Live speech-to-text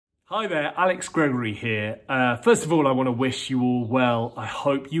Hi there, Alex Gregory here. First of all, I want to wish you all well. I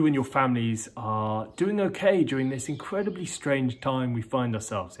hope you and your families are doing okay during this incredibly strange time we find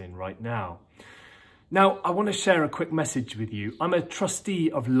ourselves in right now. Now, I want to share a quick message with you. I'm a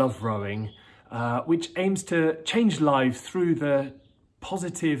trustee of Love Rowing, which aims to change lives through the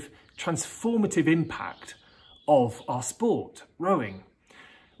positive, transformative impact of our sport, rowing.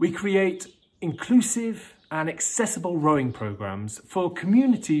 We create inclusive and accessible rowing programs for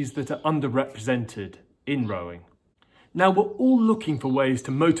communities that are underrepresented in rowing. Now, we're all looking for ways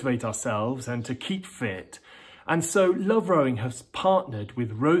to motivate ourselves and to keep fit. And so Love Rowing has partnered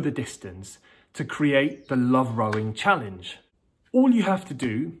with Row the Distance to create the Love Rowing Challenge. All you have to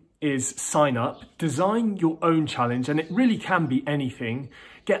do is sign up, design your own challenge, and it really can be anything.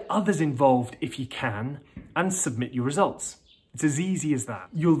 Get others involved if you can, and submit your results. It's as easy as that.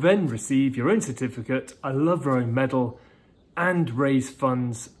 You'll then receive your own certificate, a Love Rowing medal, and raise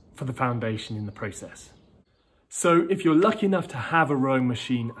funds for the foundation in the process. So if you're lucky enough to have a rowing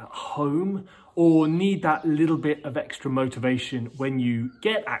machine at home or need that little bit of extra motivation when you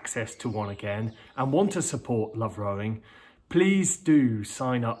get access to one again and want to support Love Rowing, please do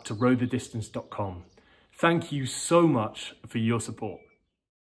sign up to rowthedistance.com. Thank you so much for your support.